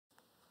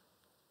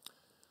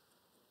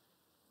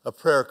A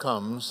prayer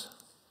comes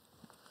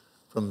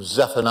from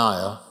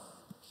Zephaniah,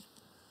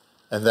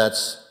 and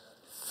that's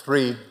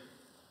 3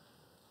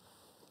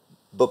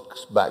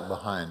 books back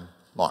behind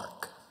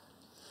Mark.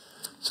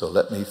 So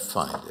let me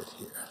find it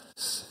here.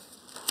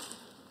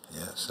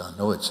 Yes, I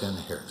know it's in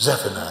here.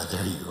 Zephaniah,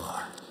 there you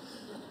are.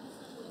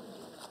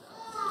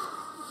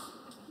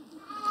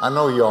 I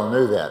know you all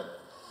knew that.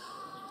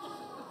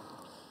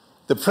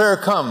 The prayer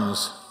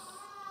comes,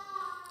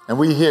 and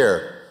we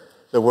hear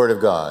the word of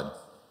God.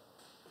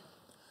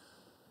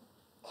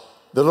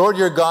 The Lord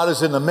your God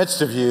is in the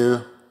midst of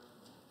you,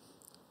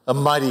 a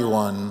mighty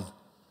one,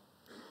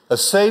 a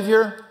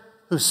Savior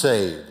who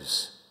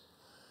saves.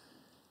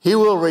 He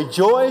will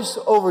rejoice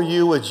over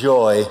you with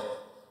joy.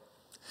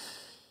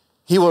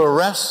 He will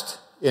rest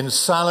in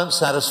silent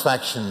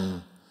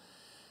satisfaction.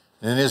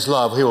 And in his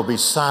love, he will be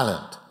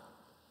silent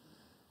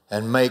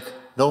and make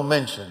no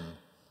mention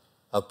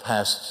of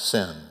past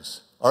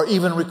sins or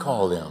even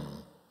recall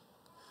them.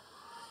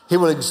 He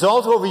will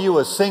exult over you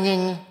with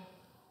singing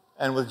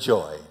and with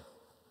joy.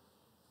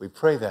 We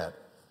pray that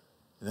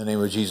in the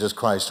name of Jesus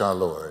Christ our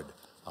Lord.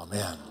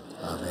 Amen.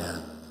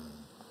 Amen.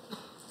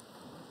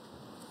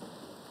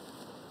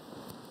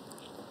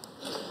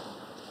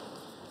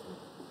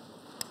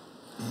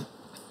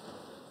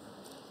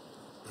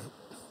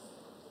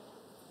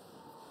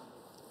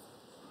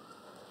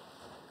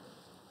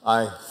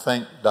 I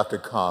thank Dr.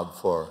 Cobb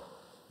for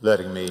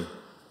letting me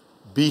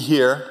be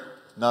here,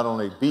 not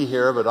only be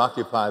here, but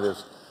occupy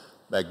this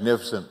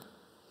magnificent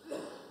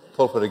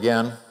pulpit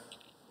again.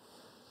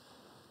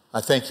 I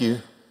thank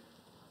you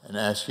and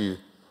ask you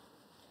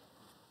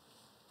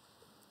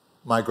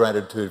my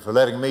gratitude for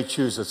letting me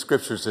choose the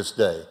scriptures this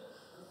day.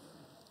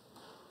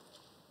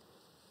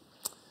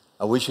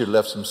 I wish you'd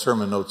left some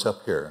sermon notes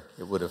up here.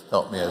 It would have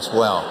helped me as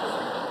well.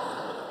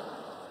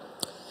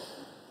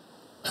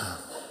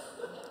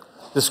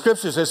 The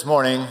scriptures this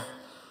morning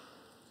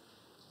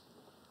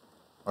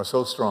are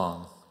so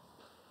strong,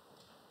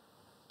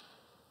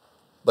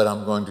 but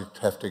I'm going to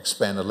have to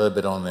expand a little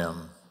bit on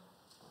them.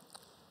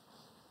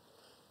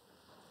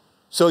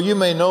 So you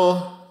may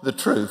know the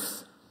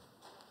truth,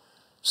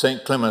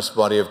 St. Clement's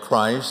body of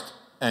Christ,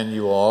 and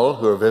you all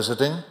who are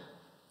visiting,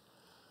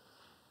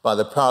 by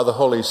the power of the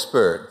Holy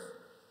Spirit,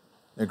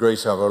 the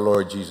grace of our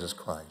Lord Jesus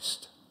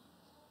Christ.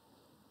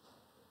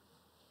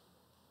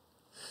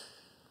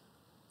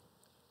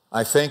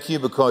 I thank you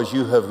because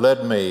you have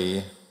led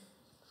me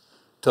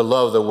to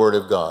love the Word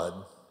of God,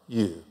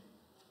 you,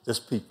 this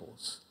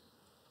people's,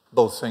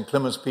 both St.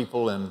 Clement's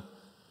people and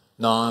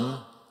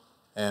non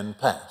and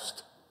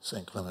past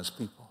St. Clement's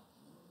people.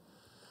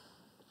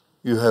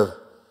 You have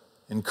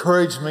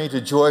encouraged me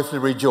to joyfully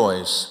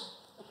rejoice.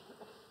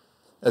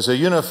 As a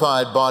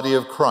unified body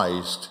of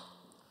Christ,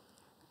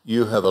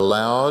 you have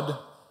allowed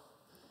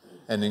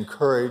and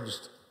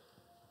encouraged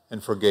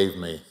and forgave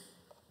me.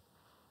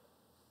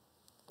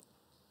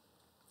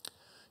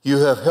 You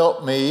have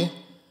helped me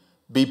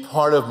be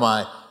part of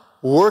my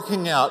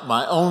working out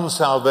my own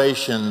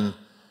salvation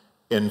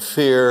in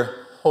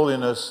fear,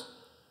 holiness,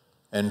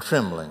 and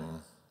trembling,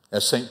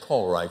 as St.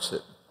 Paul writes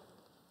it.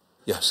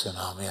 Yes and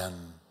amen.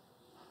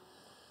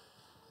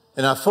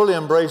 And I fully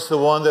embrace the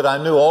one that I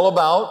knew all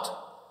about,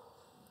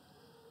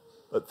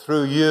 but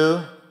through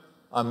you,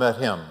 I met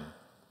him,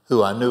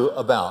 who I knew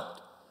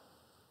about,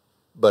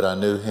 but I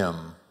knew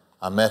him.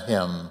 I met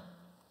him.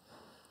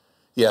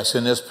 Yes,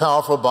 in this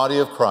powerful body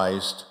of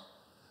Christ,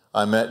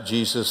 I met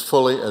Jesus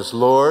fully as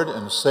Lord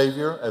and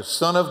Savior, as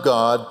Son of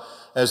God,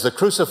 as the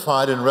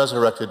crucified and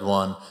resurrected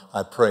one.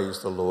 I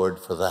praise the Lord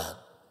for that.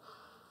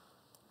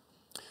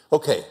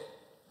 Okay,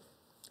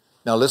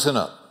 now listen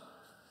up.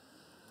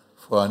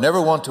 For I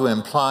never want to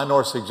imply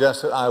nor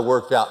suggest that I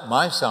worked out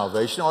my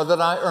salvation or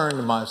that I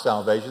earned my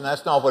salvation.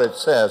 That's not what it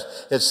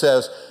says. It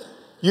says,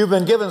 you've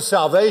been given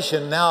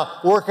salvation,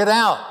 now work it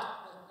out.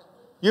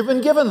 You've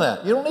been given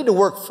that. You don't need to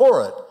work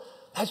for it.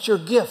 That's your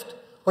gift.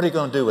 What are you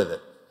going to do with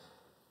it?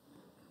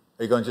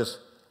 Are you going to just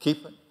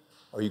keep it?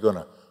 Or are you going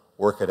to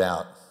work it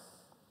out?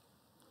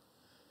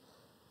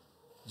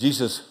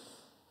 Jesus'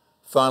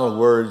 final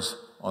words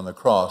on the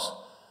cross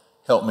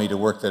helped me to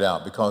work that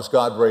out. Because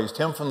God raised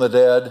him from the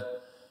dead,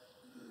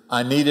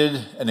 I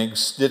needed and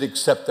did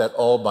accept that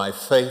all by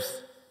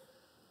faith.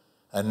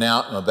 And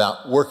now I'm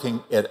about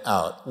working it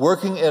out.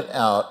 Working it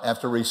out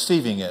after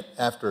receiving it.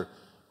 After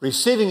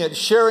receiving it,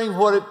 sharing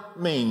what it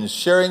means,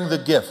 sharing the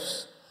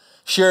gifts,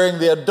 sharing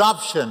the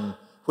adoption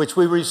which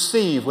we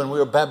receive when we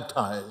are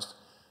baptized.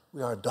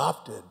 We are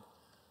adopted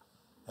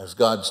as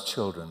God's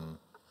children.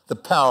 The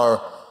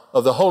power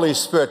of the Holy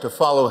Spirit to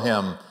follow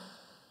him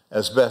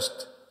as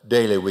best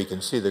daily we can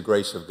see the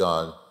grace of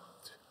God.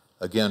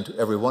 Again, to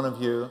every one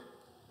of you,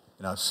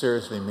 and I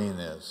seriously mean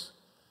this,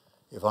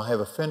 if I have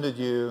offended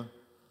you,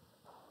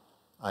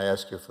 I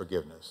ask your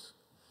forgiveness.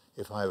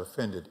 If I have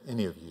offended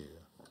any of you,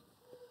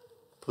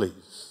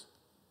 please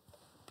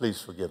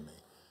forgive me.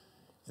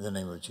 In the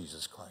name of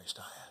Jesus Christ,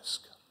 I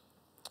ask.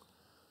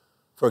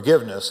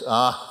 Forgiveness,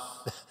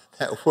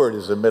 that word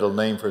is a middle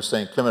name for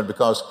St. Clement,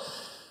 because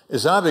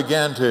as I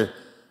began to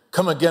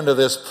come again to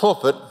this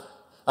pulpit,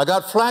 I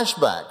got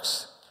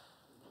flashbacks.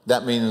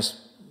 That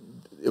means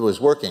it was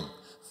working.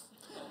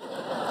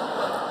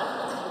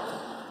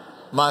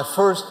 My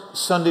first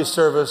Sunday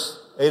service,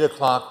 8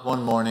 o'clock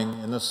one morning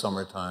in the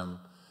summertime.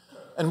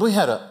 And we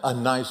had a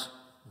nice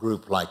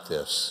group like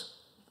this.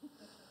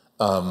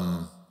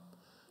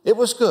 It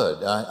was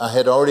good. I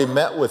had already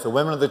met with the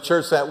women of the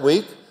church that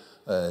week,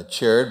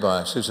 chaired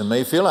by Susan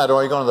Mayfield. I'd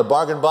already gone to the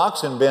bargain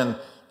box and been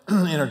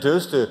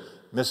introduced to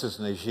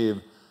Mrs. Najib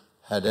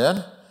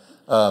Haddad.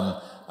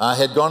 I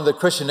had gone to the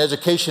Christian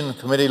Education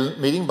Committee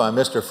meeting by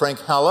Mr. Frank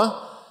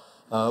Halla,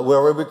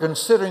 where we were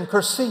considering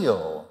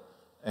Cursillo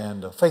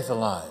and Faith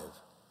Alive.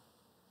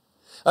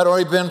 I'd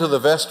already been to the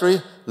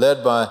vestry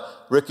led by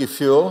Ricky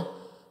Fuel.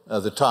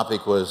 The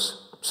topic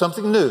was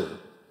something new,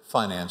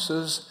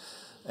 finances.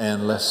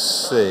 And let's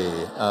see,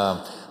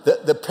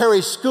 the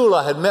parish school,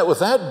 I had met with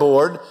that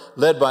board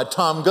led by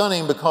Tom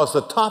Gunning because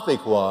the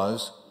topic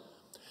was,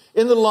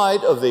 in the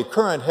light of the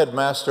current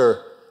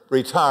headmaster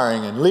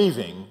retiring and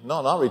leaving,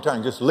 no, not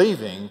retiring, just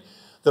leaving,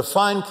 the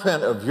fine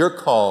print of your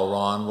call,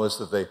 Ron, was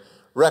that the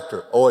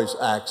rector always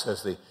acts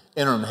as the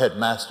interim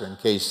headmaster in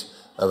case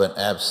of an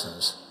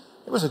absence.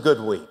 It was a good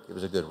week. It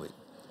was a good week.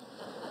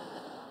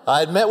 I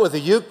had met with the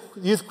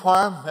youth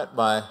choir, met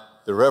by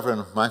the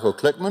Reverend Michael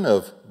Clickman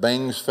of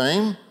Bangs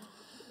fame,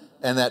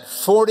 and that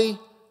 40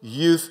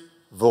 youth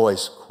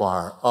voice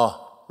choir.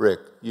 Oh, Rick,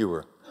 you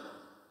were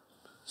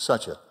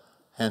such a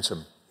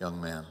handsome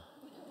young man,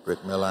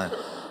 Rick Miller.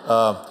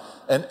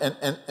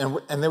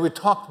 And then we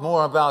talked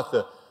more about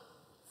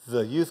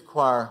the youth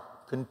choir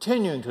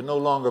continuing to no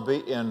longer be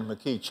in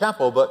McKee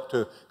Chapel, but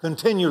to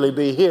continually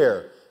be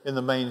here in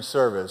the main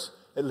service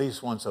at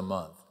least once a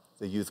month,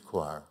 the youth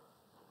choir.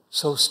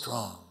 So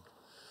strong.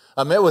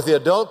 I met with the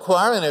adult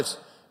choir, and it's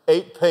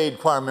 8 paid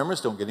choir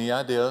members. Don't get any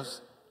ideas.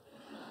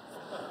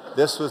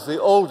 This was the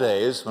old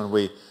days when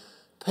we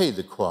paid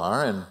the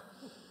choir,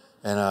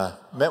 and I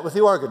met with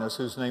the organist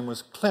whose name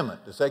was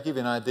Clement. Does that give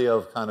you an idea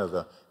of kind of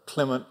the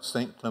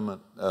St.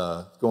 Clement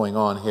going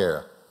on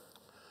here?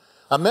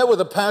 I met with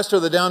the pastor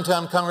of the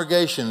downtown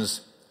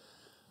congregations.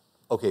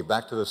 Okay,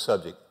 back to the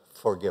subject,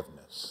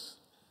 forgiveness.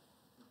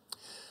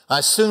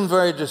 I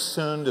very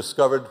soon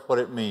discovered what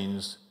it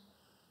means,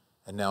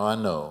 and now I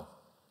know.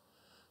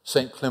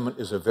 St. Clement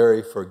is a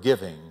very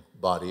forgiving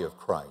body of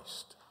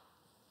Christ.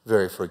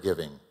 Very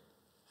forgiving.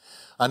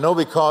 I know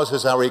because,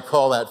 as I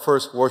recall that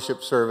first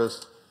worship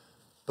service,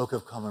 Book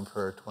of Common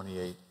Prayer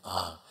 28,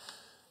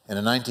 and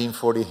a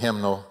 1940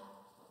 hymnal,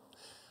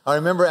 I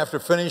remember after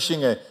finishing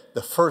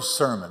the first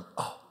sermon,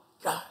 oh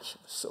gosh,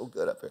 it was so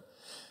good up here.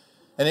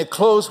 And it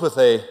closed with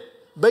a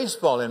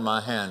baseball in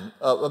my hand,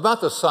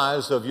 about the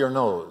size of your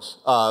nose,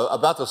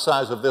 about the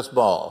size of this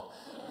ball.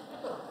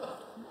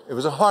 It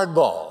was a hard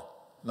ball.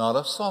 Not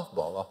a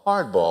softball, a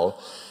hard ball.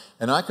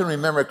 And I can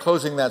remember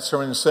closing that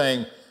sermon and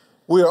saying,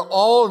 we are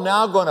all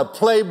now going to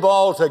play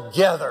ball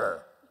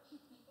together.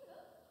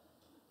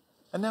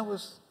 And that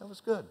was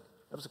good.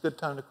 That was a good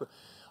time to quit.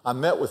 I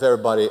met with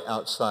everybody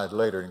outside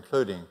later,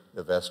 including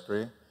the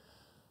vestry,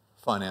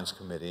 finance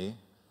committee,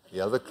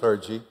 the other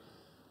clergy,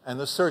 and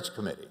the search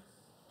committee.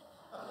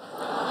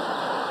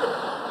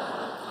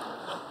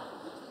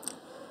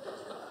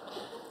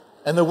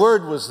 And the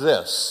word was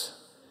this: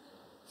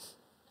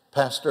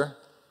 Pastor,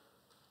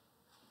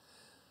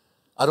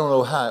 I don't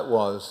know how it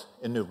was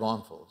in New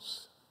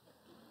Braunfels,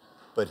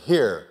 but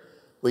here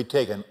we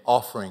take an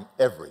offering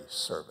every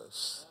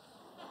service.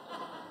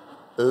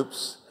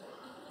 Oops.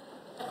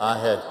 I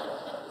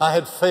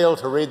had failed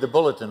to read the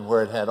bulletin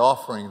where it had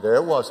offering there.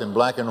 It was in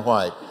black and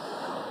white.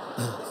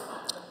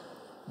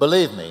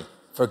 Believe me,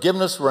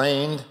 forgiveness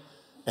reigned,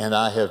 and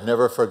I have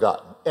never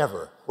forgotten,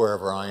 ever,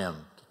 wherever I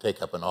am, to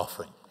take up an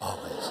offering.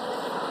 Always.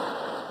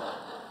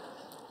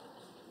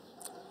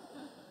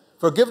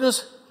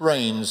 Forgiveness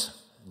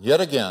reigns yet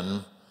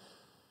again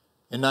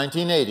in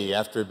 1980,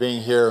 after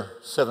being here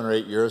 7 or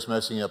 8 years,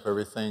 messing up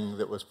everything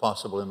that was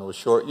possible in those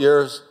short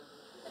years.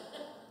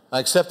 I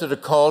accepted a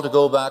call to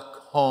go back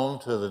home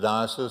to the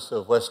Diocese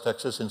of West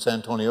Texas in San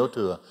Antonio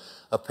to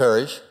a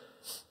parish.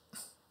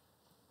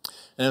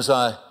 And as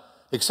I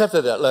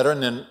accepted that letter,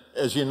 and then,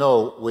 as you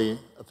know, we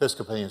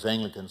Episcopalians,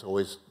 Anglicans,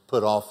 always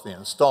put off the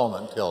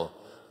installment until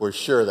we're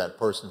sure that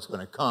person's going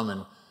to come.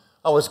 And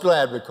I was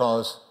glad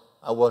because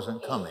I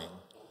wasn't coming.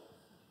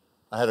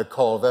 I had a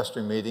call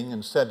vestry meeting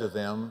and said to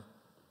them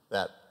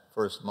that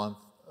first month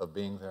of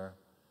being there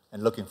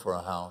and looking for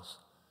a house,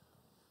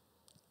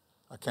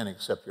 I can't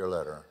accept your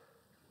letter.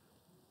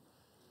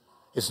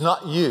 It's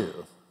not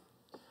you,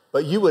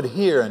 but you would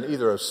hear in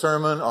either a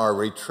sermon or a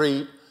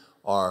retreat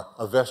or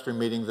a vestry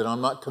meeting that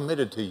I'm not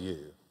committed to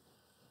you.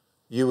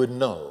 You would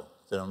know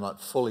that I'm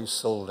not fully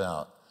sold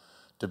out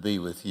to be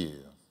with you.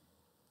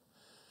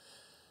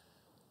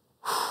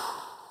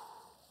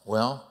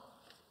 Well,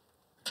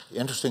 the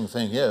interesting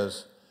thing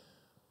is,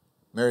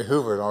 Mary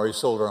Hoover had already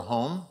sold her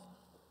home,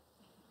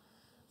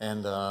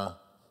 and I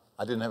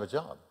didn't have a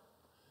job.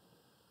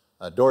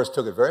 Doris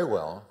took it very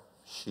well.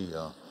 She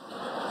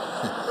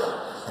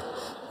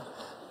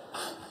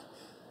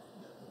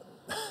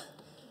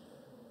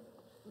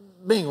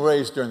being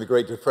raised during the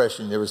Great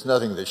Depression, there was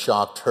nothing that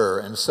shocked her.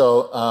 And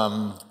so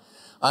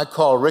I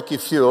called Ricky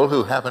Fuel,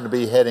 who happened to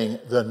be heading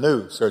the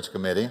new search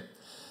committee.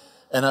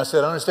 And I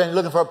said, I understand you're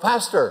looking for a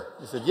pastor.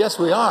 He said, yes,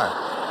 we are.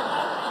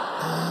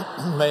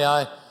 May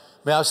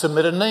I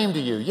submit a name to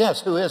you?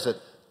 Yes, who is it?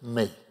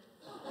 Me.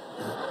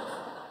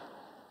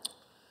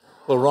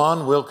 Well,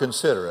 Ron, we'll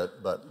consider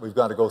it, but we've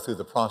got to go through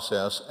the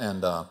process.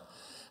 And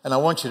I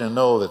want you to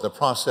know that the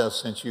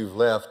process since you've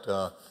left,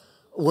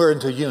 we're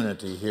into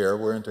unity here.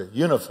 We're into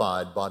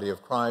unified body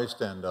of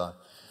Christ. And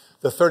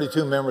the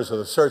 32 members of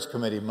the search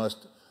committee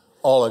must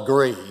all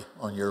agree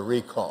on your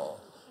recall.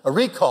 A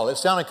recall, it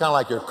sounded kind of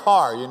like your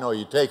car. You know,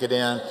 you take it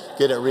in,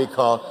 get it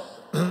recalled.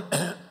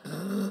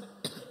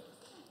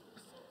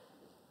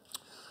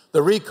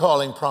 The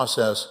recalling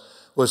process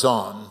was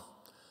on.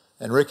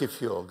 And Ricky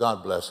Fuel,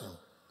 God bless him,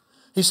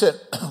 he said,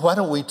 why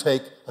don't we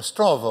take a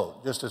straw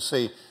vote just to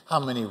see how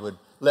many would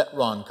let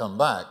Ron come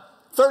back?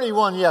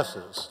 31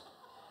 yeses,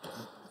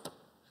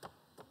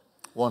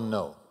 1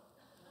 no,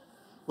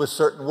 with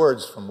certain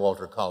words from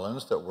Walter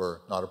Collins that were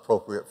not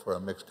appropriate for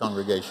a mixed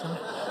congregation.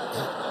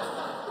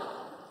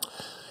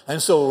 And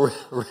so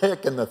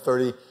Rick and the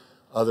 30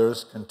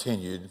 others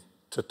continued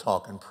to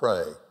talk and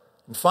pray.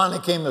 And finally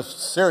came a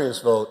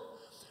serious vote.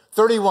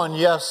 31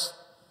 yes,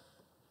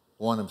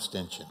 1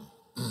 abstention.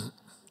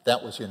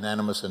 That was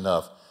unanimous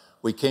enough.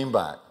 We came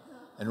back,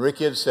 and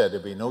Ricky had said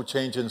there'd be no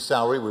change in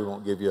salary. We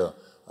won't give you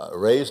a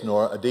raise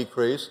nor a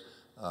decrease,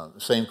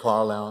 same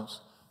car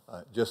allowance.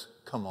 Just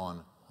come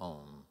on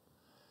home.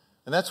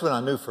 And that's when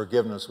I knew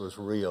forgiveness was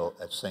real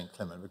at St.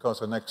 Clement, because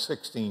the next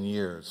 16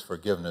 years,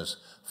 forgiveness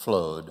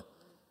flowed.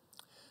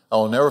 I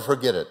will never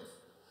forget it.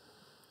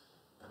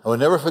 I will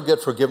never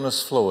forget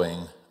forgiveness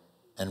flowing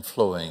and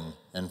flowing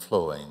and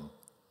flowing.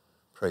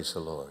 Praise the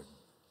Lord.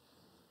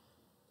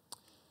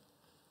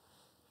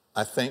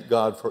 I thank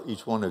God for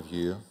each one of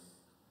you.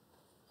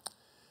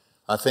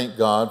 I thank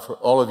God for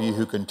all of you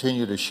who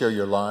continue to share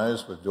your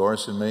lives with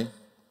Doris and me.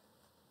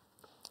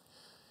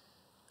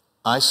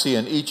 I see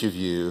in each of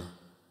you,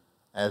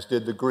 as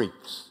did the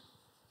Greeks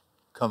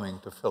coming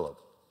to Philip,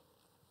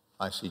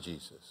 I see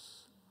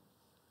Jesus.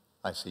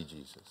 I see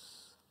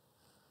Jesus.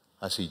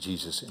 I see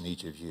Jesus in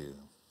each of you.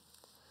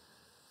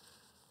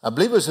 I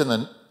believe it was in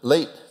the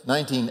late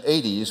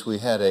 1980s we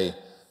had a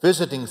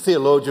visiting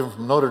theologian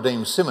from Notre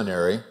Dame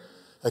Seminary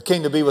that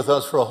came to be with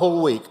us for a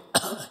whole week.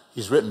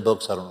 He's written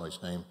books. I don't know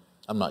his name.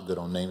 I'm not good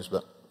on names,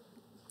 but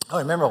I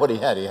remember what he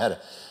had.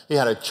 He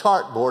had a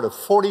chart board of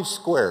 40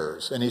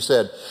 squares, and he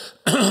said,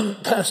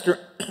 Pastor,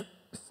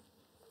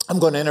 I'm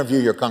going to interview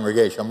your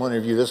congregation. I'm going to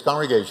interview this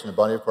congregation, the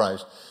body of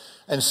Christ,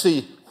 and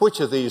see which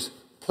of these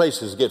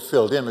places get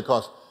filled in,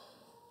 because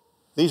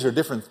these are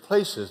different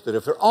places that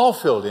if they're all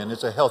filled in,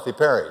 it's a healthy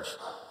parish.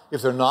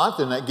 If they're not,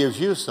 then that gives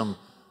you some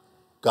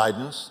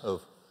guidance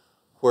of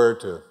where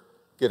to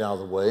get out of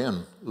the way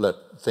and let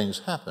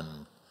things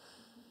happen.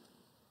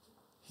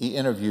 He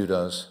interviewed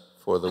us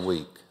for the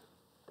week.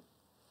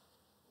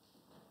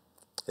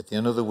 At the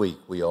end of the week,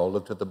 we all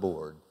looked at the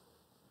board.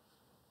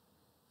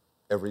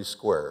 Every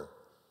square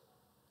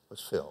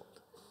was filled.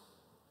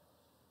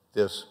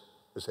 This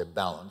was a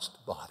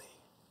balanced body.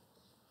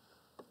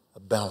 A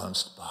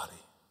balanced body.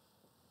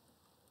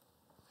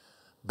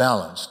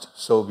 Balanced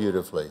so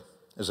beautifully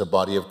as a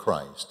body of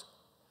Christ.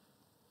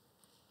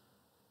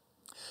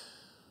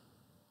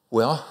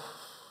 Well,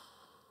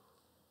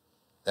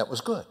 that was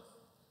good,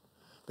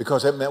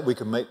 because that meant we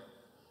could make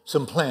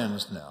some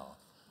plans now.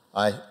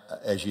 I,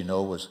 as you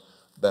know, was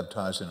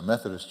baptized in a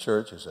Methodist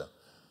church as an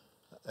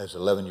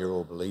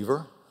 11-year-old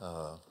believer.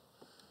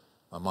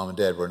 My mom and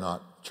dad were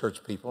not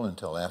church people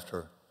until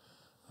after,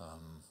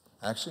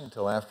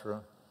 until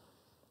after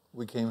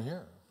we came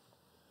here.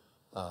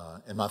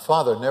 And my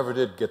father never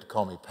did get to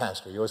call me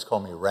pastor. He always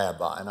called me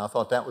rabbi, and I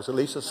thought that was at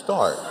least a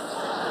start.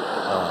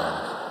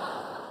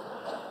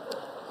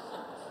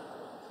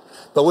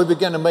 But we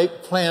began to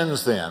make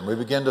plans then. We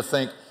began to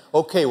think,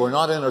 okay, we're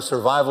not in a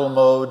survival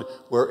mode,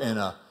 we're in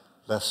a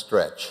let's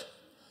stretch.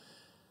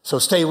 So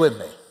stay with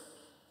me.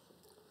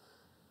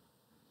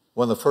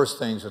 One of the first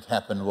things that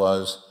happened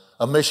was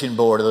a mission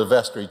board of the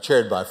vestry,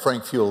 chaired by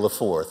Frank Fuel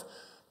IV,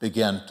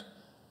 began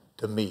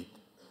to meet,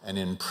 and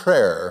in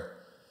prayer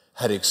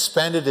had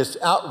expanded its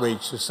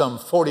outreach to some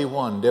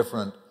 41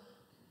 different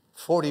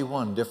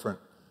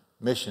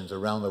missions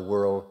around the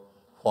world,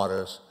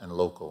 Juarez and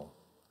local.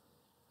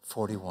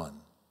 41.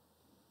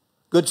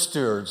 Good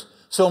stewards,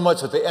 so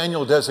much that the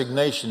annual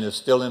designation is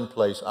still in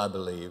place, I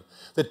believe.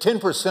 That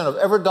 10% of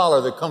every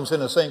dollar that comes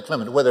into St.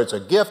 Clement, whether it's a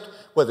gift,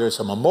 whether it's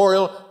a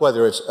memorial,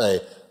 whether it's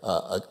a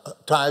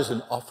tithes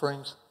and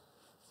offerings,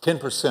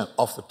 10%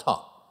 off the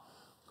top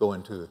go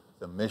into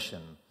the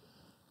mission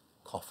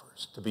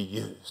coffers to be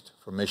used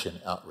for mission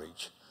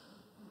outreach.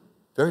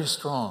 Very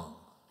strong.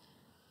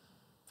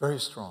 Very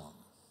strong.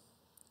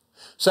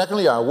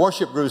 Secondly, our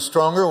worship grew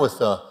stronger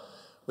with a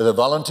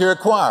volunteer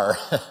choir.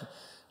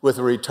 With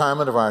the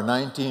retirement of our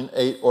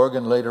 1908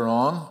 organ later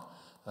on,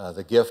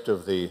 the gift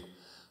of the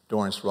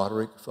Dorrance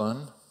Roderick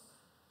Fund.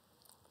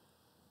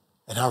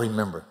 And I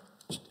remember,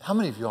 how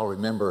many of you all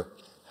remember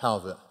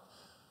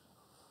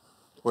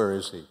where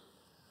is he?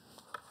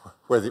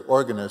 Where the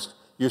organist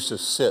used to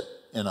sit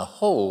in a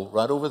hole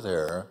right over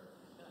there,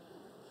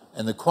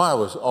 and the choir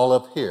was all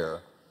up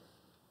here,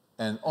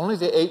 and only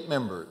the 8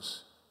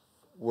 members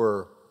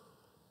were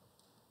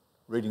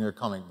reading their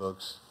comic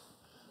books,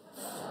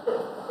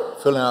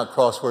 filling out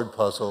crossword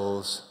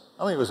puzzles.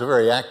 I mean, it was a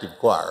very active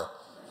choir.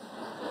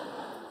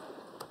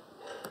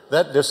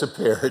 That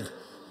disappeared,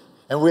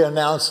 and we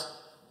announced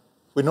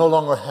we no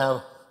longer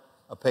have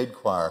a paid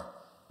choir,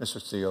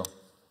 Mr. Steele,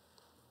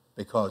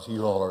 because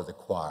you all are the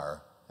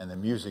choir, and the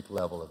music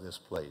level of this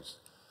place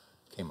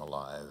came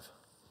alive.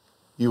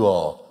 You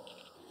all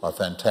are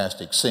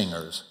fantastic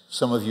singers.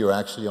 Some of you are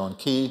actually on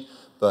key,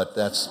 but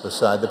that's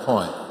beside the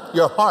point.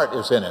 Your heart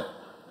is in it.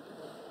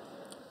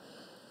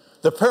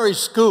 The parish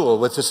school,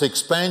 with its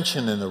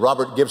expansion in the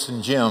Robert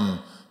Gibson Gym,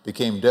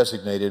 became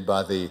designated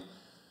by the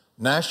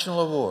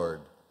National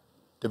Award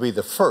to be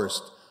the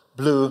first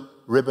blue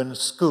ribbon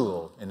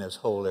school in this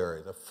whole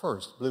area. The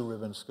first blue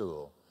ribbon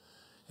school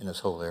in this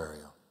whole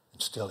area.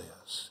 It still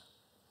is.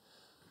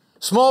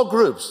 Small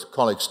groups,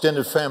 called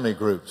extended family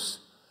groups,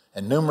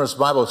 and numerous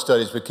Bible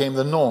studies became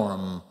the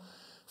norm,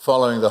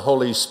 following the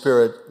Holy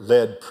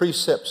Spirit-led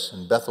precepts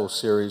in Bethel's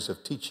series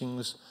of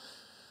teachings.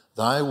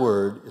 Thy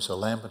word is a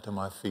lamp unto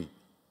my feet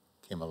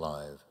came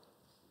alive.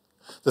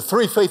 The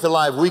 3 Faith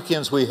Alive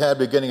weekends we had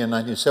beginning in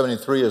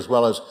 1973, as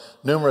well as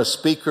numerous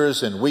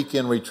speakers and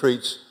weekend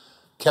retreats,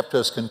 kept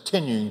us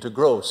continuing to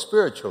grow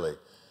spiritually,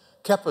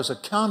 kept us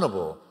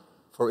accountable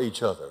for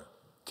each other,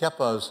 kept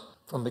us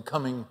from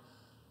becoming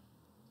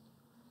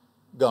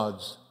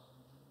God's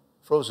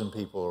frozen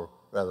people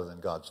rather than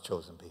God's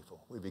chosen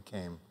people. We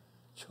became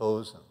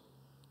chosen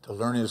to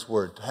learn his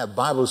word, to have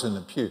Bibles in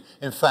the pew.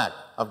 In fact,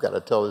 I've got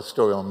to tell this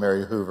story on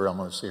Mary Hoover. I'm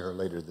going to see her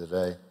later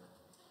today.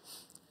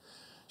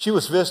 She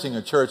was visiting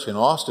a church in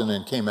Austin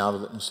and came out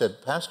of it and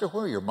said, Pastor,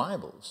 where are your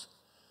Bibles?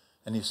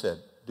 And he said,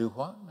 do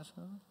what, Miss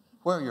Hoover?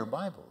 Where are your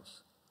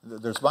Bibles?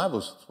 There's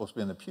Bibles supposed to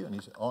be in the pew. And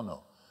he said, oh,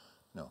 no.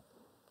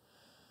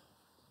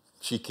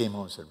 She came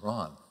home and said,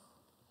 Ron,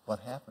 what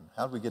happened?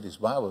 How did we get these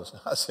Bibles?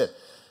 I said,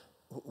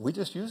 we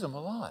just use them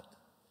a lot.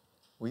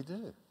 We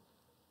do.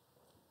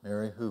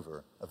 Mary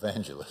Hoover,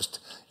 evangelist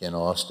in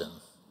Austin.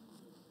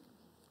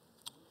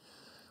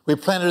 We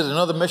planted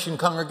another mission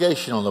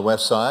congregation on the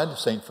west side,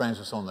 St.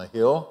 Francis on the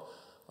Hill,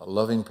 a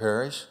loving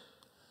parish.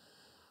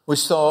 We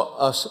saw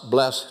us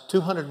bless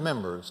 200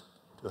 members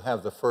to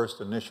have the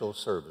first initial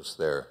service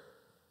there.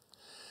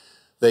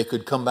 They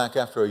could come back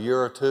after a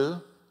year or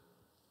two.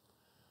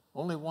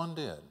 Only one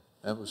did.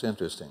 That was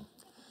interesting.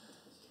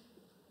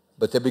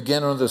 But they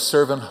began under the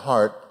servant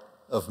heart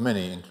of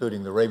many,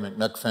 including the Ray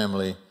McNuck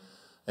family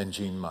and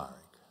Jean Myrick.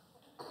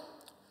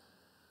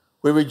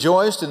 We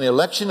rejoiced in the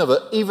election of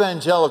an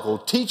evangelical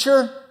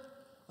teacher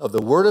of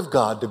the Word of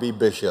God to be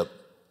bishop,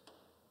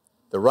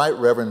 the Right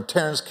Reverend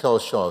Terence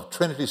Kelshaw of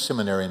Trinity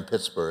Seminary in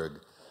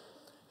Pittsburgh.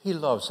 He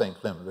loved St.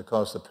 Clement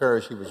because the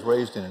parish he was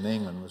raised in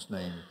England was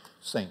named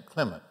St.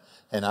 Clement.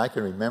 And I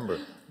can remember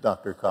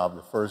Dr. Cobb,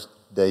 the first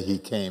day he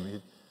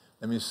came.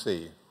 Let me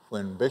see.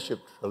 When Bishop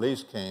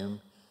Trelease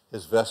came,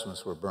 his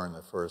vestments were burned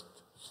the first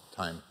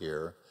time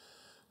here.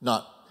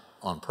 Not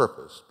on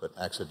purpose, but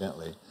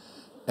accidentally.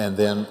 And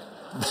then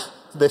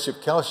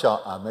Bishop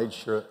Kelshaw, I made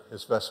sure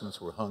his vestments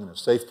were hung in a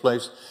safe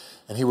place.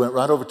 And he went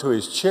right over to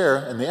his chair,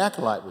 and the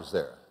acolyte was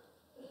there.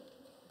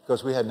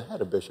 Because we hadn't had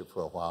a bishop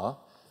for a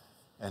while.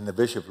 And the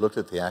bishop looked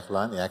at the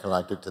acolyte, and the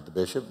acolyte looked at the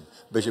bishop. And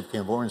the bishop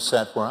came over and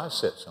sat where I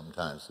sit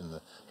sometimes, in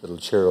the little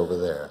chair over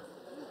there.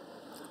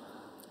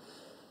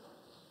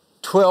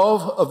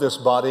 12 of this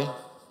body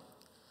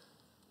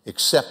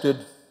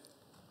accepted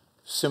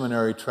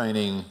seminary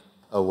training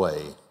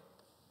away.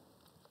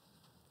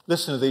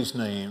 Listen to these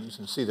names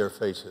and see their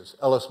faces.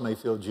 Ellis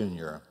Mayfield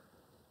Jr.,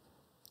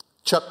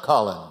 Chuck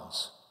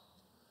Collins,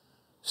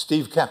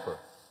 Steve Capper,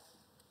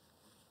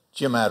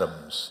 Jim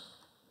Adams,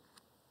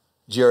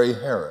 Jerry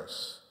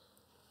Harris,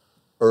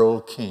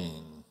 Earl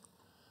King,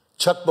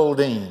 Chuck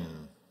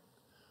Bodine,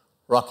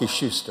 Rocky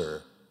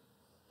Schuster,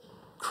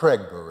 Craig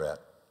Barrett,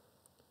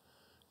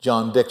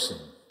 John Dixon.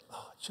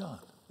 Oh, John,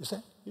 is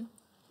that you?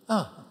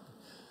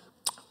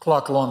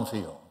 Clark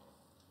Longfield,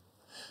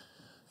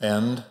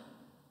 and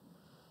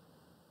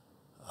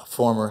a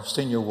former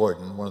senior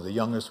warden, one of the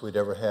youngest we'd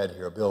ever had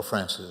here, Bill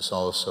Francis,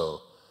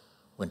 also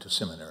went to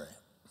seminary.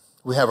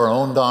 We have our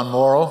own Don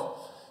Morrill.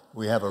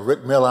 We have a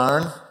Rick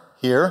Milliron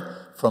here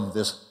from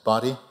this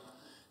body,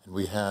 and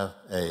we have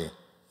a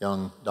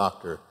young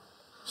doctor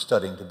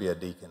studying to be a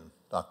deacon,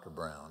 Dr.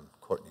 Brown,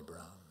 Courtney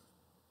Brown.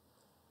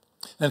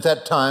 And at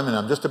that time, and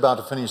I'm just about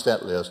to finish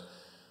that list,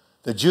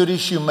 the Judy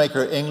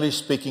Shoemaker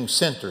English-Speaking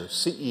Center,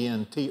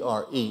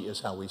 C-E-N-T-R-E is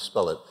how we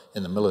spell it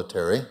in the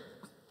military.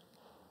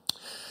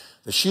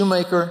 The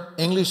Shoemaker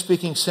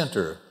English-Speaking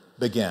Center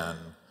began.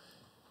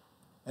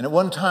 And at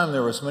one time,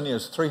 there were as many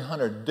as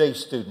 300 day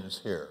students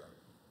here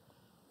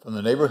from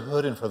the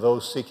neighborhood and for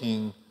those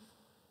seeking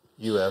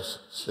U.S.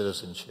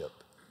 citizenship.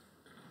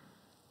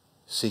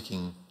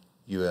 Seeking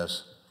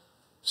U.S.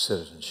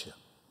 citizenship.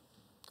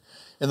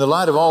 In the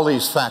light of all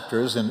these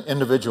factors in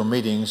individual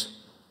meetings,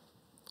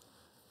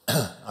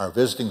 our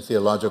visiting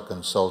theological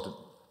consultant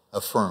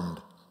affirmed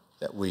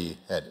that we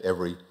had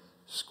every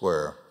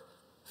square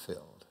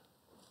filled.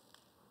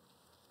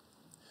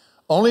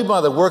 Only by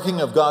the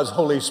working of God's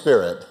Holy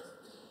Spirit,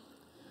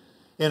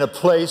 in a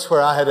place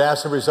where I had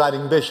asked the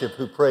presiding bishop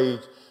who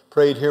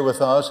prayed here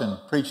with us and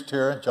preached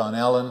here, John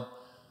Allen,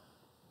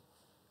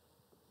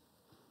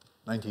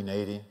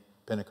 1980,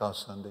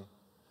 Pentecost Sunday.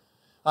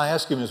 I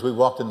asked him as we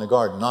walked in the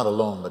garden, not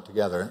alone but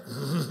together,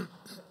 and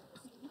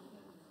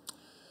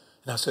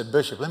I said,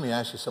 Bishop, let me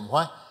ask you something.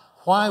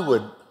 Why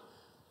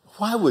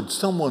would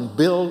someone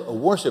build a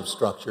worship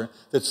structure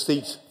that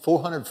seats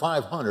 400,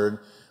 500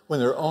 when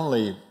there are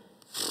only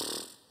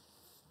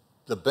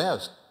the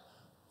best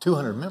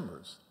 200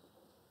 members?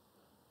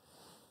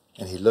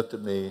 And he looked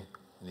at me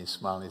and he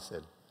smiled and he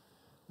said,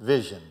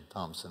 vision,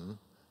 Thomson,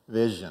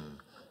 vision.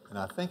 And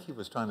I think he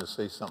was trying to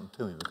say something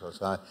to me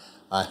because I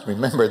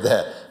remembered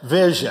that.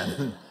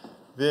 Vision,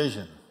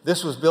 vision.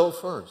 This was built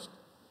first,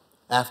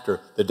 after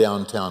the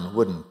downtown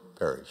wooden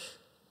parish.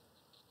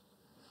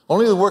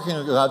 Only the working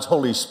of God's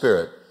Holy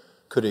Spirit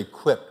could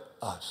equip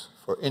us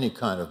for any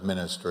kind of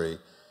ministry,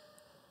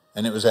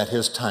 and it was at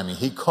his timing.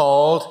 He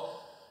called,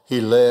 he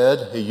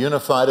led, he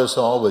unified us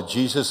all with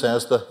Jesus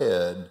as the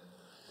head,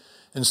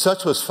 and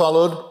such was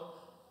followed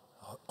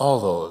all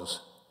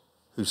those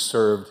who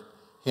served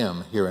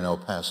him here in El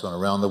Paso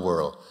and around the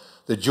world.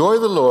 The joy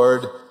of the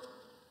Lord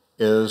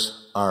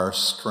is our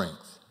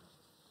strength.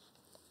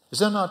 Is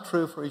that not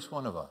true for each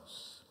one of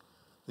us?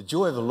 The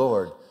joy of the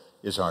Lord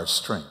is our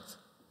strength.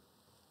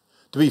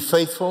 To be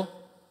faithful,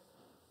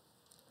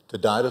 to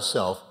die to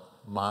self,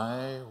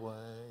 my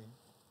way.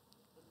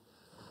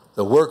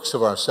 The works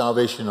of our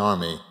Salvation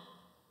Army,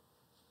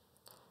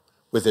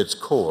 with its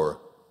core,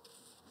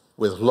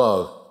 with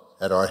love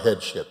at our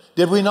headship.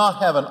 Did we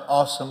not have an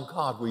awesome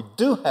God? We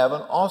do have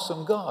an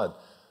awesome God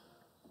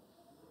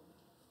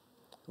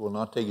who will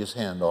not take his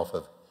hand off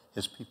of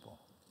his people.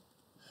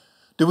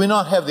 Do we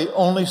not have the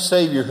only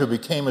Savior who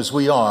became as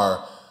we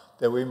are,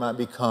 that we might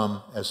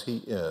become as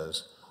he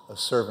is, a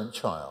servant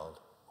child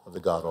of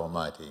the God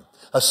Almighty?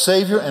 A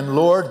Savior and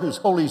Lord whose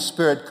Holy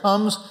Spirit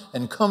comes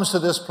to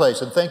this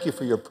place. And thank you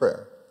for your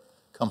prayer.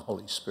 Come,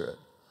 Holy Spirit,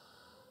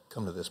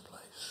 come to this place.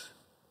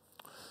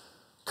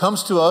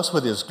 Comes to us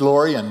with his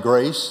glory and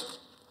grace,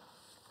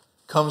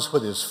 comes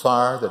with his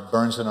fire that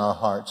burns in our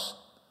hearts,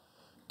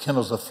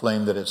 kindles the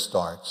flame that it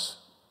starts,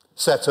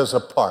 sets us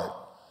apart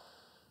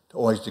to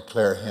always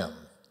declare him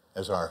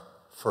as our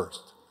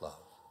first love.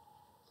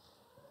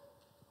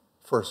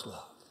 First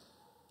love.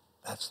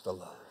 That's the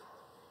love.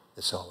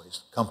 It's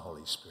always, come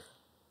Holy Spirit.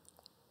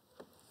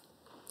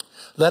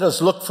 Let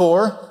us look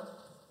for,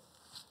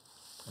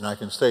 and I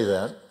can say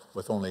that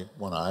with only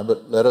one eye,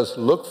 but let us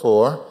look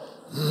for,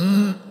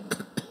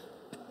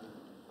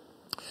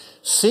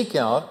 seek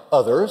out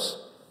others,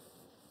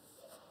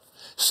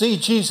 see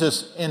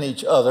Jesus in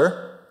each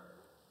other,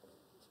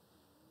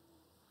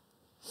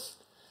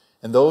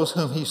 and those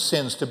whom he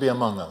sends to be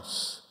among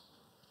us.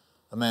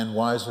 A man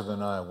wiser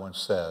than I once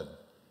said,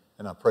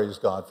 and I praise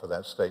God for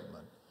that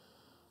statement,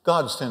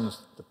 God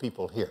sends the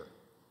people here.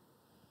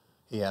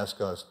 He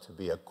asks us to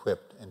be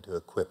equipped and to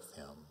equip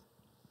them.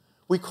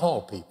 We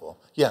call people.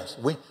 Yes,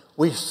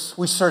 we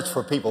search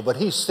for people, but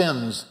he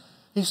sent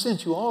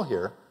you all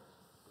here.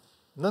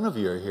 None of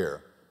you are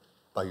here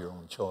by your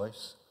own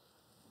choice.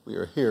 We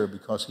are here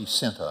because he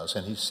sent us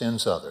and he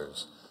sends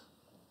others.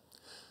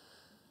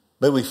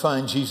 May we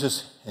find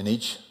Jesus in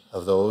each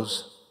of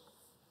those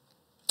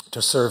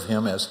to serve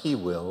him as he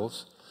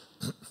wills.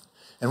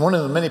 And one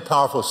of the many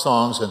powerful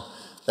songs, and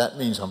that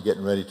means I'm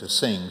getting ready to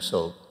sing,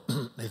 so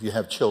if you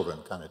have children,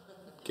 kind of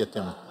get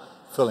them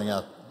filling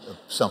out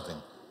something.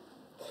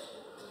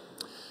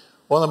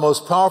 One of the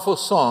most powerful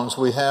songs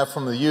we have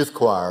from the youth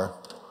choir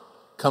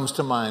comes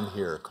to mind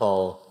here,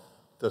 called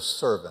the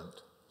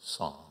Servant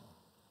Song.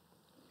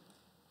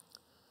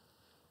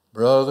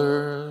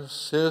 Brother,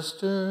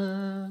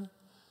 sister,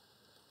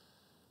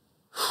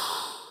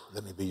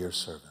 let me be your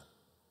servant.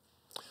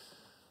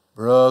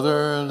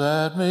 Brother,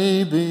 let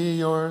me be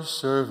your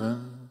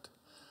servant.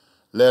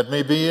 Let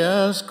me be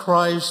as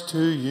Christ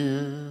to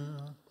you.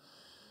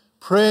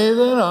 Pray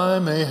that I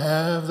may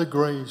have the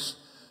grace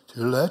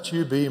to let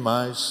you be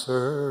my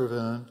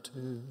servant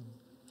too.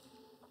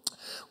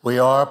 We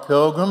are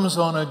pilgrims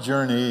on a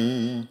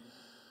journey.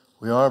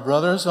 We are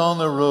brothers on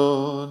the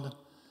road.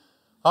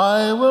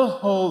 I will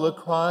hold the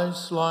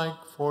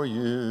Christ-like for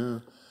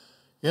you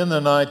in the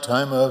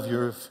nighttime of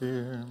your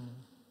fear.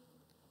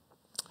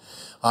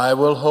 I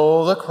will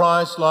hold the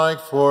Christ-like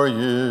for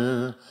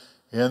you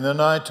in the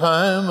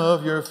nighttime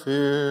of your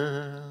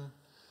fear.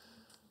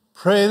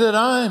 Pray that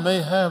I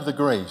may have the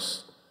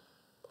grace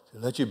to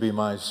let you be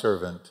my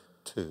servant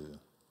too.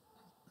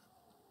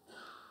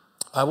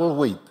 I will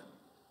weep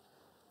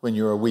when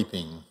you are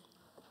weeping.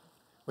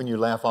 When you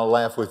laugh, I'll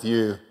laugh with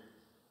you.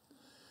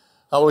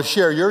 I will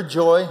share your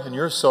joy and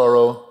your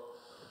sorrow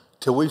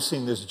till we've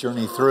seen this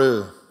journey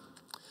through.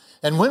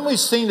 And when we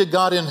sing to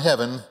God in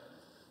heaven,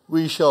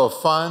 we shall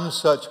find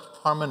such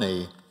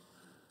harmony,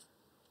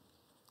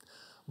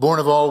 born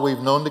of all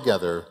we've known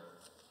together,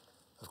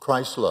 of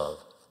Christ's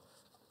love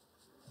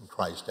and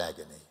Christ's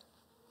agony.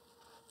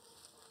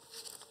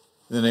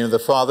 In the name of the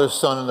Father,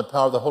 Son, and the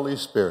power of the Holy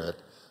Spirit,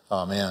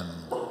 amen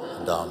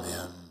and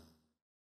amen.